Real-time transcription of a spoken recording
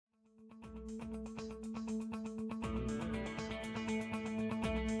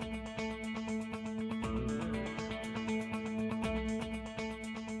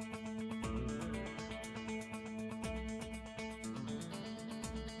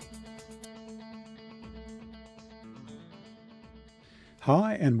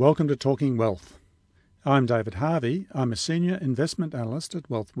Hi and welcome to Talking Wealth. I'm David Harvey. I'm a Senior Investment Analyst at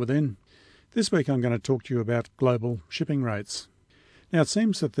Wealth Within. This week I'm going to talk to you about global shipping rates. Now it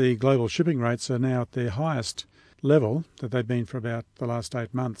seems that the global shipping rates are now at their highest level that they've been for about the last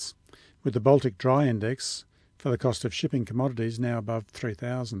 8 months, with the Baltic Dry Index for the cost of shipping commodities now above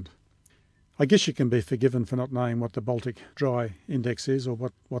 3,000. I guess you can be forgiven for not knowing what the Baltic Dry Index is or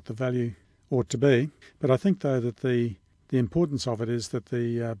what the value ought to be, but I think though that the importance of it is that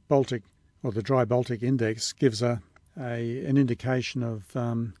the Baltic or the Dry Baltic Index gives an indication of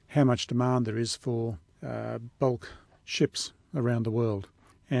how much demand there is for bulk ships around the world.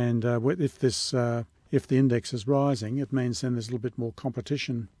 And if the index is rising, it means then there's a little bit more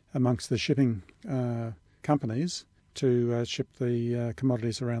competition amongst the shipping companies to ship the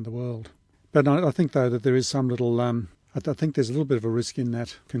commodities around the world. But I think though that there is some little, I think there's a little bit of a risk in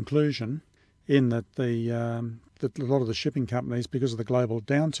that conclusion, in that that a lot of the shipping companies, because of the global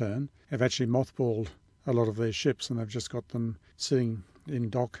downturn, have actually mothballed a lot of their ships and they've just got them sitting in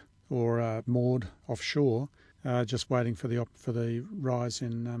dock or moored offshore, just waiting for the rise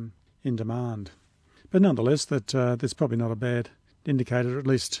in demand. But nonetheless, that's probably not a bad indicator, at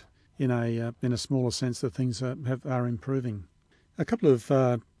least in a smaller sense that things are improving. A couple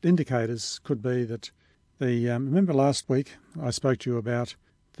of indicators could be that remember last week I spoke to you about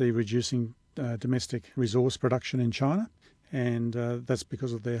the reducing domestic resource production in China, and that's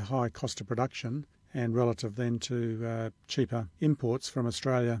because of their high cost of production and relative then to cheaper imports from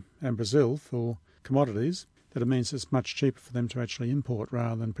Australia and Brazil for commodities, that it means it's much cheaper for them to actually import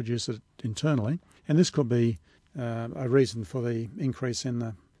rather than produce it internally. And this could be a reason for the increase in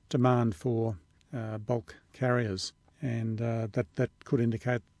the demand for bulk carriers, and that could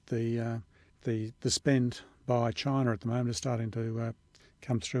indicate the spend by China at the moment is starting to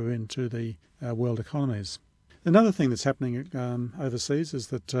come through into the world economies. Another thing that's happening overseas is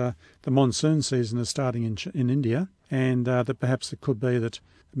that the monsoon season is starting in India, and that perhaps it could be that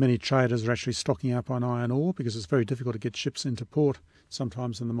many traders are actually stocking up on iron ore because it's very difficult to get ships into port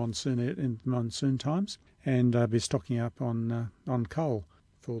sometimes in the monsoon times, and be stocking up on coal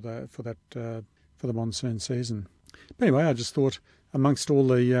for the monsoon season. But anyway, I just thought amongst all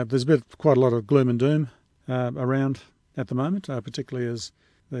there's quite a lot of gloom and doom around at the moment, particularly as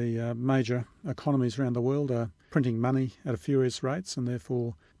the major economies around the world are printing money at a furious rates, and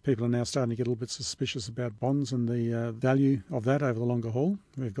therefore people are now starting to get a little bit suspicious about bonds and the value of that over the longer haul.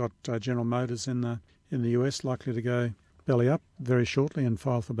 We've got General Motors in the US likely to go belly up very shortly and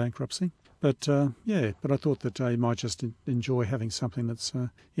file for bankruptcy. But I thought that you might just enjoy having something that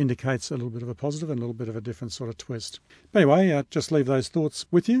indicates a little bit of a positive and a little bit of a different sort of twist. But anyway, just leave those thoughts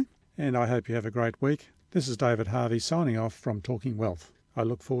with you, and I hope you have a great week. This is David Harvey signing off from Talking Wealth. I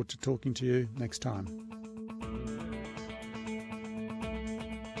look forward to talking to you next time.